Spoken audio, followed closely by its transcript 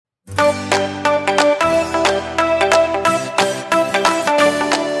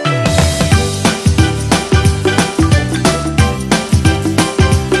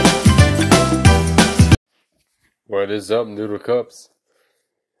What's up, Noodle Cups?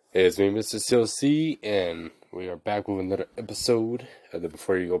 It's me, Mr. CLC, and we are back with another episode of the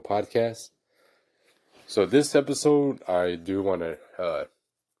Before You Go podcast. So this episode, I do want to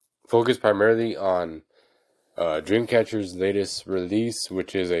focus primarily on Dreamcatcher's latest release,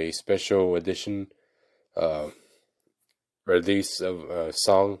 which is a special edition release of a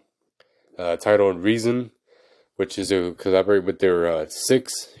song titled Reason, which is to collaborate with their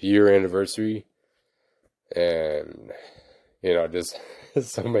 6-year anniversary. And, just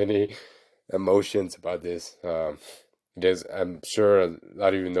so many emotions about this. I'm sure a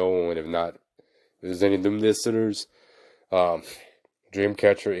lot of you know, and if not, if there's any new listeners,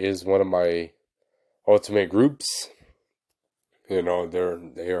 Dreamcatcher is one of my ultimate groups. They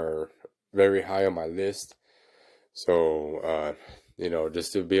are very high on my list. So,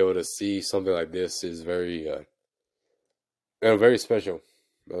 just to be able to see something like this is very, very special.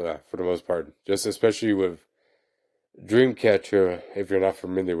 For the most part, just especially with Dreamcatcher. If you're not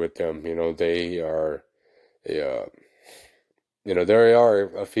familiar with them, they are they are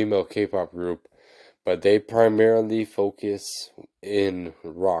a female K-pop group, but they primarily focus in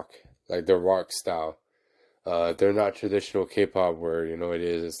rock, like their rock style. They're not traditional K-pop where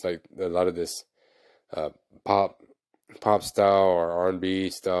it's like a lot of this pop style or R&B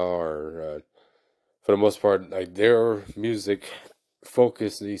style, or for the most part, like their music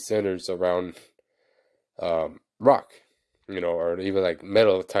focusedly centers around rock, or even like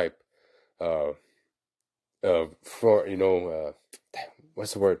metal type what's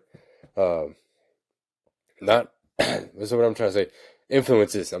the word, not what's the word I'm trying to say,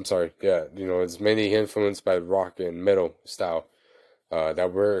 influences, I'm sorry. It's mainly influenced by rock and metal style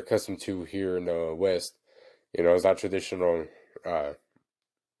that we're accustomed to here in the West. It's not traditional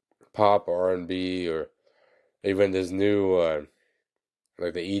pop or R&B, or even this new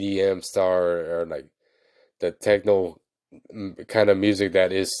like the EDM style, or like the techno kind of music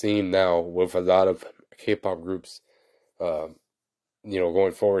that is seen now with a lot of K-pop groups, going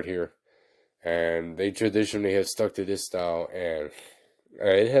forward here. And they traditionally have stuck to this style, and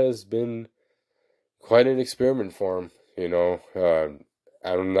it has been quite an experiment for them.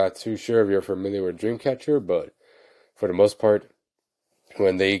 I'm not too sure if you're familiar with Dreamcatcher, but for the most part,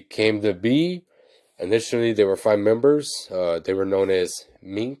 when they came to be, initially, there were 5 members. They were known as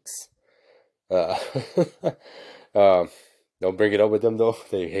Minx. Don't bring it up with them though.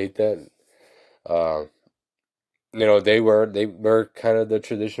 They hate that. They were kind of the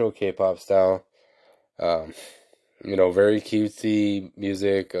traditional K-pop style. Very cutesy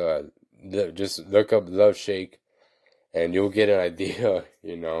music. Just look up Love Shake, and you'll get an idea.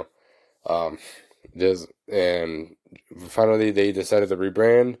 And finally they decided to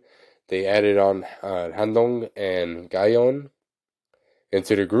rebrand. They added on Handong and Gayon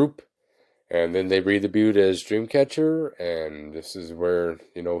into the group, and then they redebuted as Dreamcatcher, and this is where,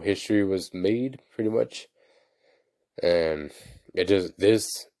 history was made, pretty much. And it just,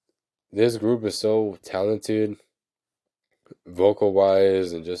 this group is so talented,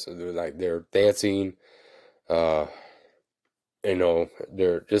 vocal-wise, and just, like, their dancing, they're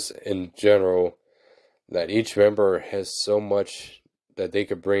just, in general, that each member has so much that they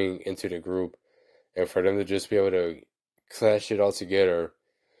could bring into the group, and for them to just be able to clash it all together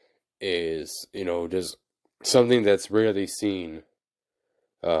is, just something that's rarely seen,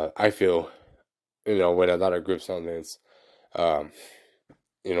 I feel, with a lot of groups on this.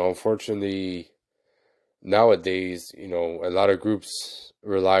 Unfortunately, nowadays, a lot of groups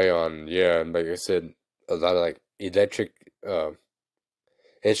rely on, like I said, a lot of like electric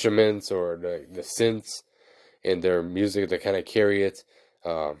instruments, or the synths in their music that kind of carry it.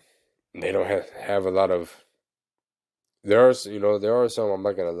 They don't have a lot of. There are some, I'm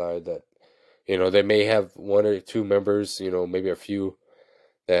not gonna lie, that they may have 1 or 2 members, maybe a few,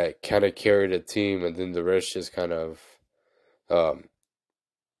 that kind of carry the team, and then the rest just kind of kind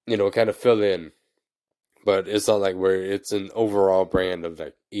of fill in. But it's not like where it's an overall brand of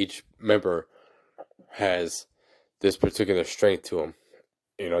like each member has this particular strength to them.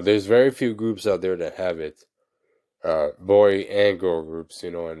 There's very few groups out there that have it, boy and girl groups,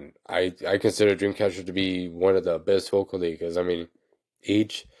 and I consider Dreamcatcher to be one of the best vocally, because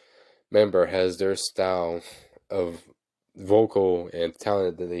each member has their style of vocal and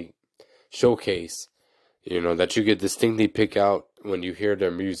talent that they showcase, that you could distinctly pick out when you hear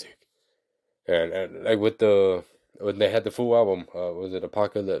their music. And like when they had the full album, was it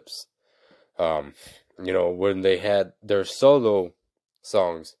Apocalypse? When they had their solo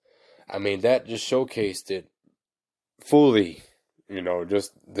songs, that just showcased it fully.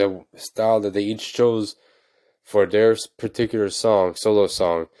 Just the style that they each chose for their particular solo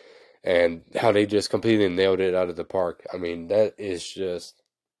song, and how they just completely nailed it out of the park. I mean, that is just,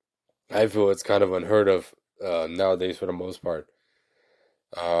 I feel it's kind of unheard of nowadays for the most part.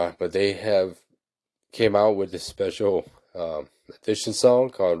 But they have came out with this special edition song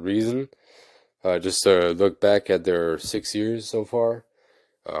called Reason, just to look back at their 6 years so far.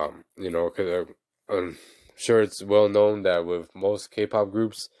 Because I'm sure it's well known that with most K-pop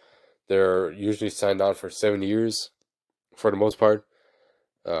groups, they're usually signed on for 7 years for the most part.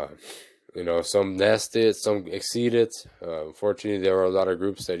 Uh, some nest it, some exceed it. Unfortunately, there are a lot of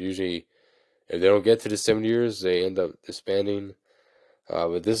groups that usually, if they don't get to the 7 years, they end up disbanding.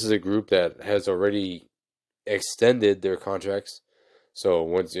 But this is a group that has already extended their contracts. So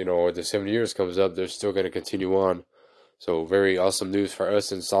once, the 7 years comes up, they're still going to continue on. So very awesome news for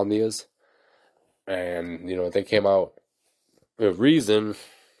us insomnias. And, they came out with Reason,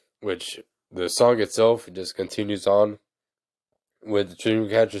 which the song itself just continues on with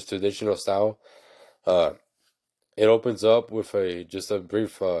Dreamcatcher's traditional style. Uh, it opens up with just a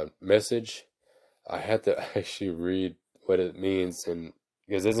brief message. I had to actually read what it means, and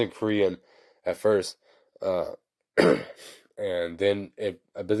because it's in Korean at first, uh, and then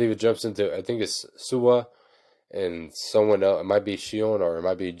I believe it jumps into, I think it's Suwa and someone else. It might be Shion or it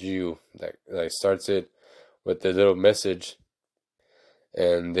might be Jiu that like starts it with the little message,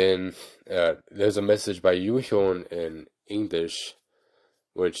 and then there's a message by Yu Hyun in English,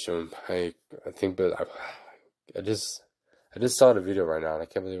 which I think, but I just saw the video right now and I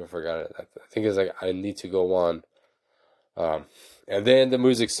can't believe I forgot it. I think it's like I need to go on. And then the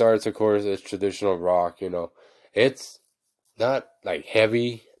music starts. Of course, it's traditional rock. It's not like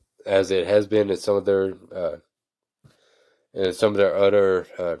heavy as it has been in some of their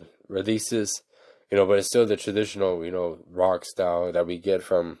other releases. But it's still the traditional rock style that we get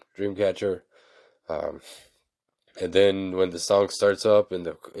from Dreamcatcher. And then when the song starts up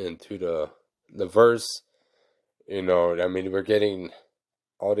into the verse, I mean, we're getting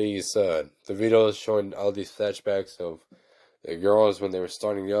all these the videos showing all these flashbacks of the girls when they were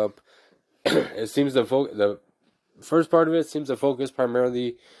starting up. It seems the first part of it seems to focus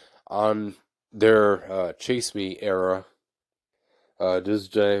primarily on their Chase Me era.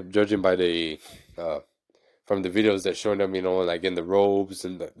 Just judging by the from the videos that showing them, like in the robes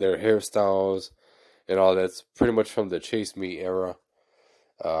and their hairstyles and all that's pretty much from the Chase Me era.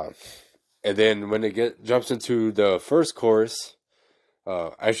 And then when it jumps into the first chorus,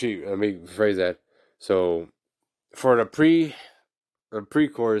 actually, let me rephrase that. So for the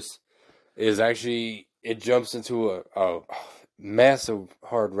pre-chorus is actually, it jumps into a massive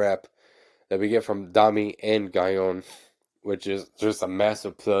hard rap that we get from Dami and Gayon, which is just a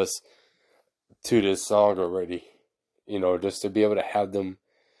massive plus to this song already. Just to be able to have them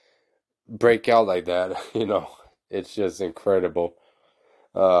break out like that, it's just incredible.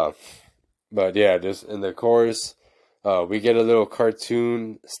 Uh, but yeah, just in the chorus, we get a little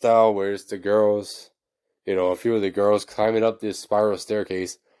cartoon style where it's the girls, a few of the girls climbing up this spiral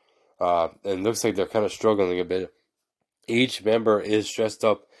staircase. And it looks like they're kind of struggling a bit. Each member is dressed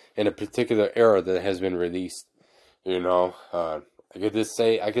up in a particular era that has been released. I could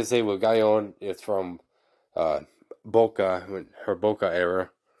say with Gayon, it's from Boca, her Boca era,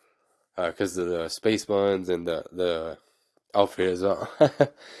 because of the space buns and the outfit as well,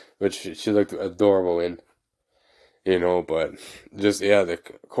 which she looked adorable in. But just, yeah, the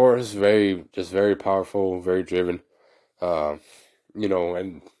chorus very powerful, very driven. And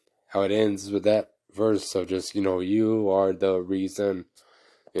how it ends with that verse of just, you are the reason.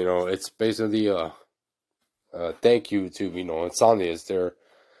 It's basically thank you to Insomnia's,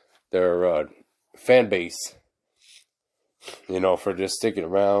 their fan base, for just sticking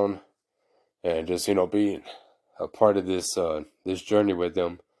around and just being a part of this journey with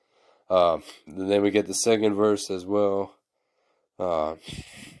them. Then we get the second verse as well,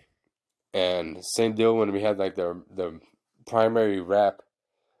 and same deal when we had like the primary rap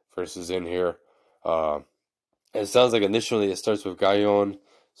verses in here. It sounds like initially it starts with Gayon,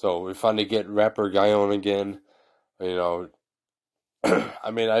 so we finally get rapper Gayon again. I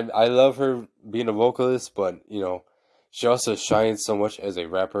mean, I love her being a vocalist, but she also shines so much as a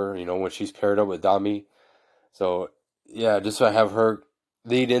rapper. When she's paired up with Dami. So yeah, just to have her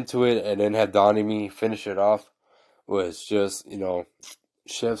lead into it and then have Donnie finish it off was just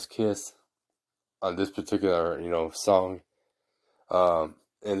chef's kiss on this particular song. And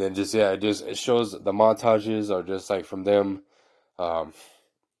then just, yeah, it shows the montages are just like from them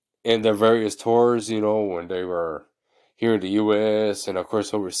in their various tours, when they were here in the US and of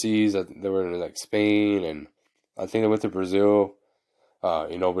course overseas. They were in like Spain and I think they went to Brazil.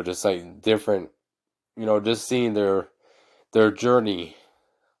 But just like different, just seeing their journey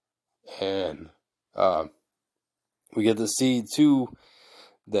And uh, we get to see too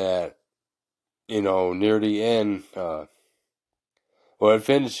that, near the end, well, it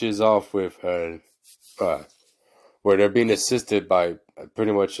finishes off with uh, where they're being assisted by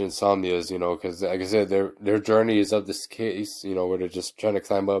pretty much insomnias, because like I said, their journey is of this case, where they're just trying to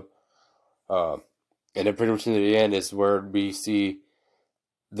climb up, uh, and then pretty much in the end is where we see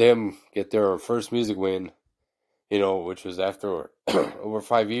them get their first music win, which was after over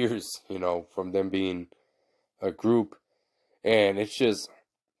 5 years, from them being a group, and it's just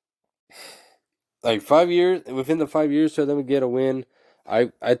like 5 years within the 5 years for them to get a win.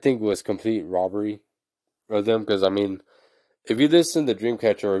 I think was complete robbery of them because I mean, if you listen to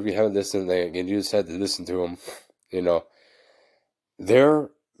Dreamcatcher or if you haven't listened, like, and you just had to listen to them, you know,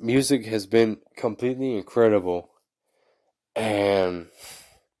 their music has been completely incredible, and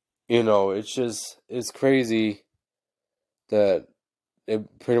it's crazy that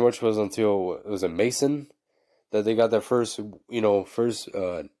it pretty much was until it was a Mason that they got their first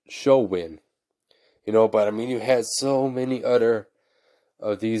show win. But I mean, you had so many other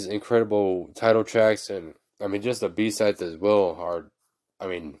of these incredible title tracks, and I mean, just the B sides as well are, I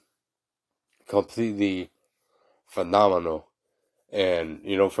mean, completely phenomenal. And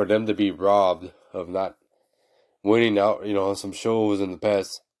for them to be robbed of not winning out, on some shows in the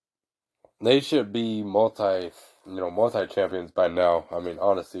past, they should be multi champions by now. I mean,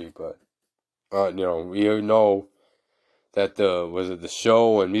 honestly, but we know that the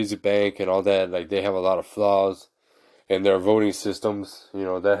show and Music Bank and all that, like, they have a lot of flaws in their voting systems.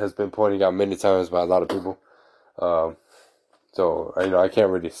 That has been pointed out many times by a lot of people. So I can't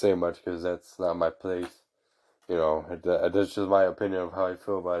really say much because that's not my place. That's just my opinion of how I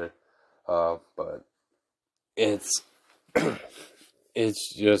feel about it. But it's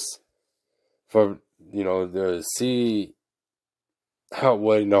it's just for to see how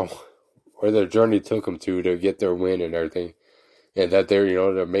where their journey took them to get their win and everything, and that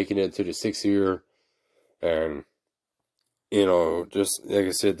they're making it to the 6th year, and just like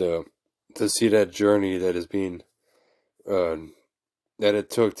I said, to see that journey that is being uh, that it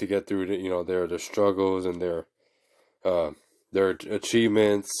took to get through their struggles and their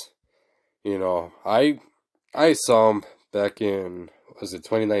achievements. I saw them back in, was it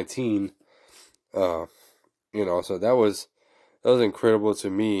 2019? So that was incredible to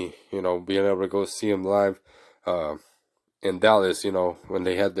me. Being able to go see them live, in Dallas. When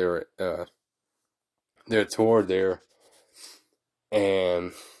they had their tour there,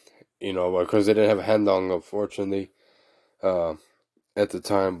 and because they didn't have a Handong, unfortunately, uh, at the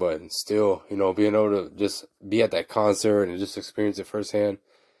time, but still, being able to just be at that concert and just experience it firsthand,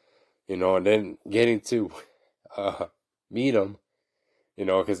 and then getting to meet them,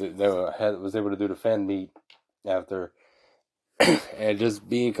 because they was able to do the fan meet after, and just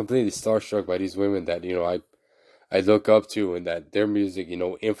being completely starstruck by these women that I look up to, and that their music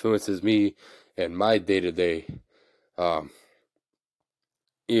influences me and my day to day,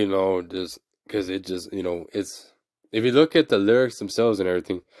 just because it just it's, if you look at the lyrics themselves and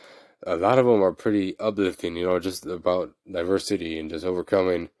everything, a lot of them are pretty uplifting, just about diversity and just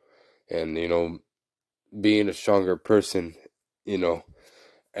overcoming and, being a stronger person, you know,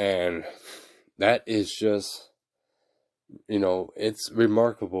 and that is just, it's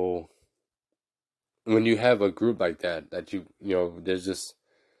remarkable when you have a group like that that just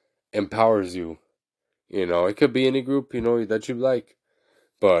empowers you. It could be any group, that you like,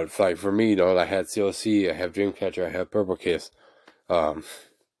 but like for me, I had CLC, I have Dreamcatcher, I have Purple Kiss, um,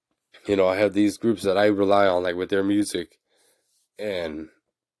 I have these groups that I rely on, like with their music, and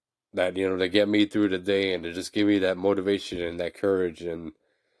that they get me through the day and to just give me that motivation and that courage and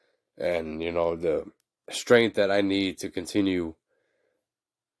the strength that I need to continue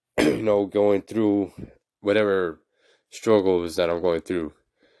going through whatever struggles that I'm going through,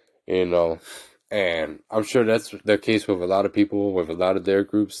 you know and I'm sure that's the case with a lot of people, with a lot of their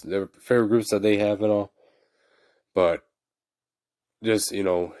groups, their favorite groups that they have and all. But just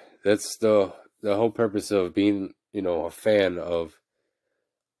that's the whole purpose of being a fan of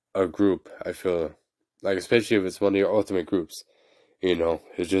a group. I feel like, especially if it's one of your ultimate groups,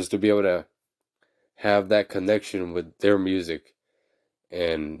 is just to be able to have that connection with their music,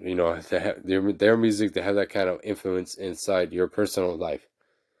 and to have their music, to have that kind of influence inside your personal life.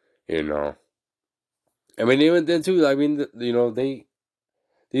 you know I mean, even then too, I mean,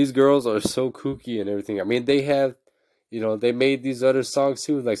 these girls are so kooky and everything. I mean, they have, they made these other songs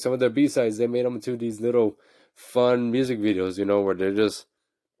too, like some of their B-sides, they made them into these little fun music videos, where they're just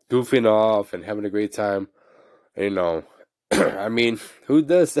goofing off and having a great time. you know I mean, who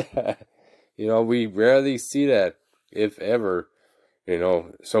does that? We rarely see that, if ever.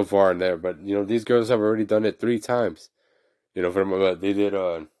 so far in there. But these girls have already done it 3 times. For them, they did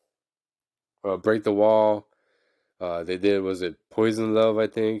Break the Wall. They did, was it Poison Love, I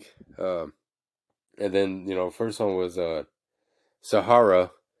think. And then first one was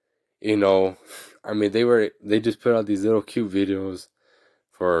Sahara. You know, I mean they just put out these little cute videos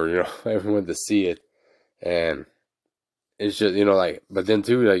for everyone to see it, and it's just like, but then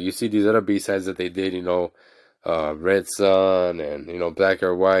too, like, you see these other B-sides that they did, Red Sun and Black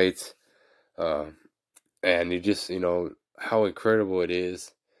or White, uh, and you just how incredible it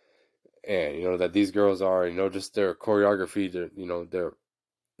is, and that these girls are, just their choreography,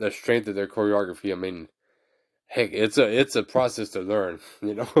 their strength of their choreography. I mean, heck, it's a process to learn,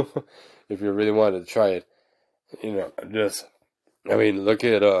 if you really wanted to try it, just, I mean, look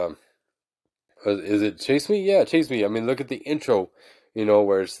at is it Chase Me? Yeah, Chase Me. I mean, look at the intro,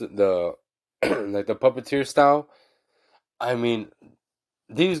 where it's the like the puppeteer style. I mean,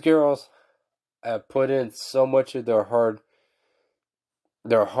 these girls have put in so much of their hearts,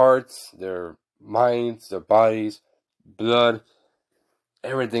 their minds, their bodies, blood,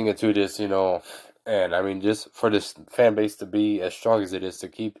 everything into this, And I mean, just for this fan base to be as strong as it is, to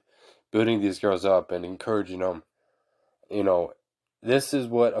keep building these girls up and encouraging them, you know, this is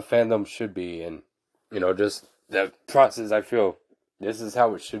what a fandom should be. And, just the process, I feel this is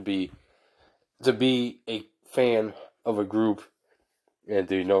how it should be, to be a fan of a group and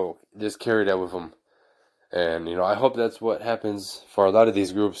to, just carry that with them. And, I hope that's what happens for a lot of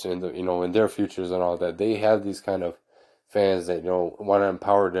these groups in in their futures and all that. They have these kind of fans that, want to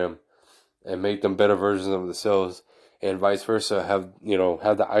empower them and make them better versions of themselves, and vice versa. Have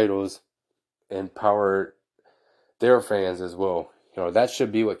the idols empower their fans as well. That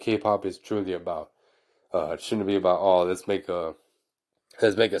should be what K-pop is truly about. It shouldn't be about, oh, let's make a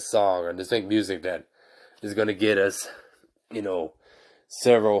song, or let's make music that is gonna get us,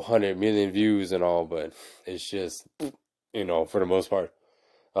 several 100 million views and all. But it's just, for the most part,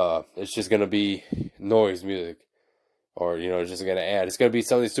 it's just gonna be noise music, or it's just gonna add. It's gonna be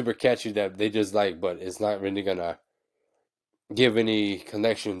something super catchy that they just like, but it's not really gonna give any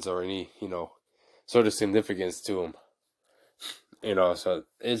connections or any sort of significance to them. So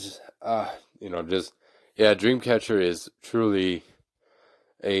it's just, yeah, Dreamcatcher is truly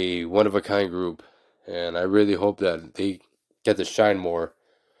a one of a kind group, and I really hope that they get to shine more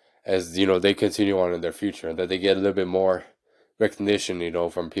as they continue on in their future, and that they get a little bit more recognition,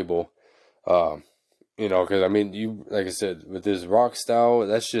 from people. Um, because I mean, you, like I said, with this rock style,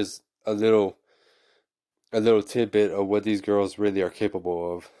 that's just a little tidbit of what these girls really are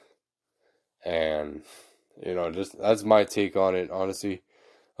capable of, and just that's my take on it, honestly.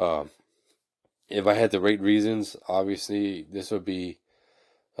 Um, if I had to rate reasons, obviously this would be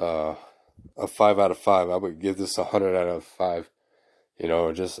uh, a 5 out of 5. I would give this 100 out of 5.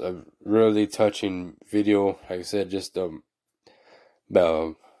 Just a really touching video. Like I said, just the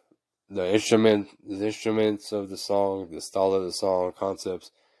the instruments of the song, the style of the song, concepts,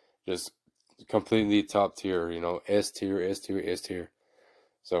 just completely top tier. S tier, S tier, S tier.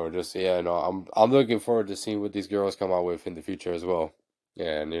 So just, yeah, no, I'm looking forward to seeing what these girls come out with in the future as well,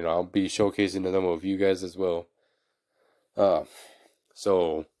 and I'll be showcasing them with you guys as well. Uh,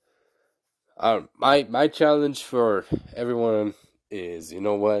 so my challenge for everyone is,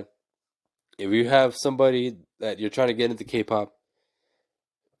 what? If you have somebody that you're trying to get into K-pop,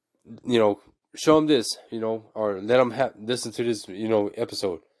 show them this, or let them listen to this,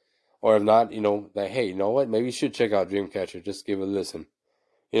 episode. Or if not, that, hey, you know what? Maybe you should check out Dreamcatcher. Just give it a listen.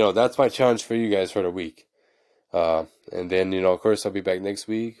 That's my challenge for you guys for the week. And then, of course, I'll be back next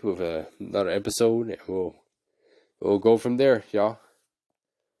week with another episode, and we'll go from there, y'all.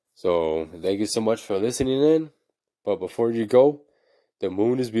 So thank you so much for listening in. But before you go, the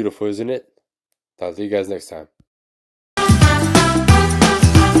moon is beautiful, isn't it? Talk to you guys next time.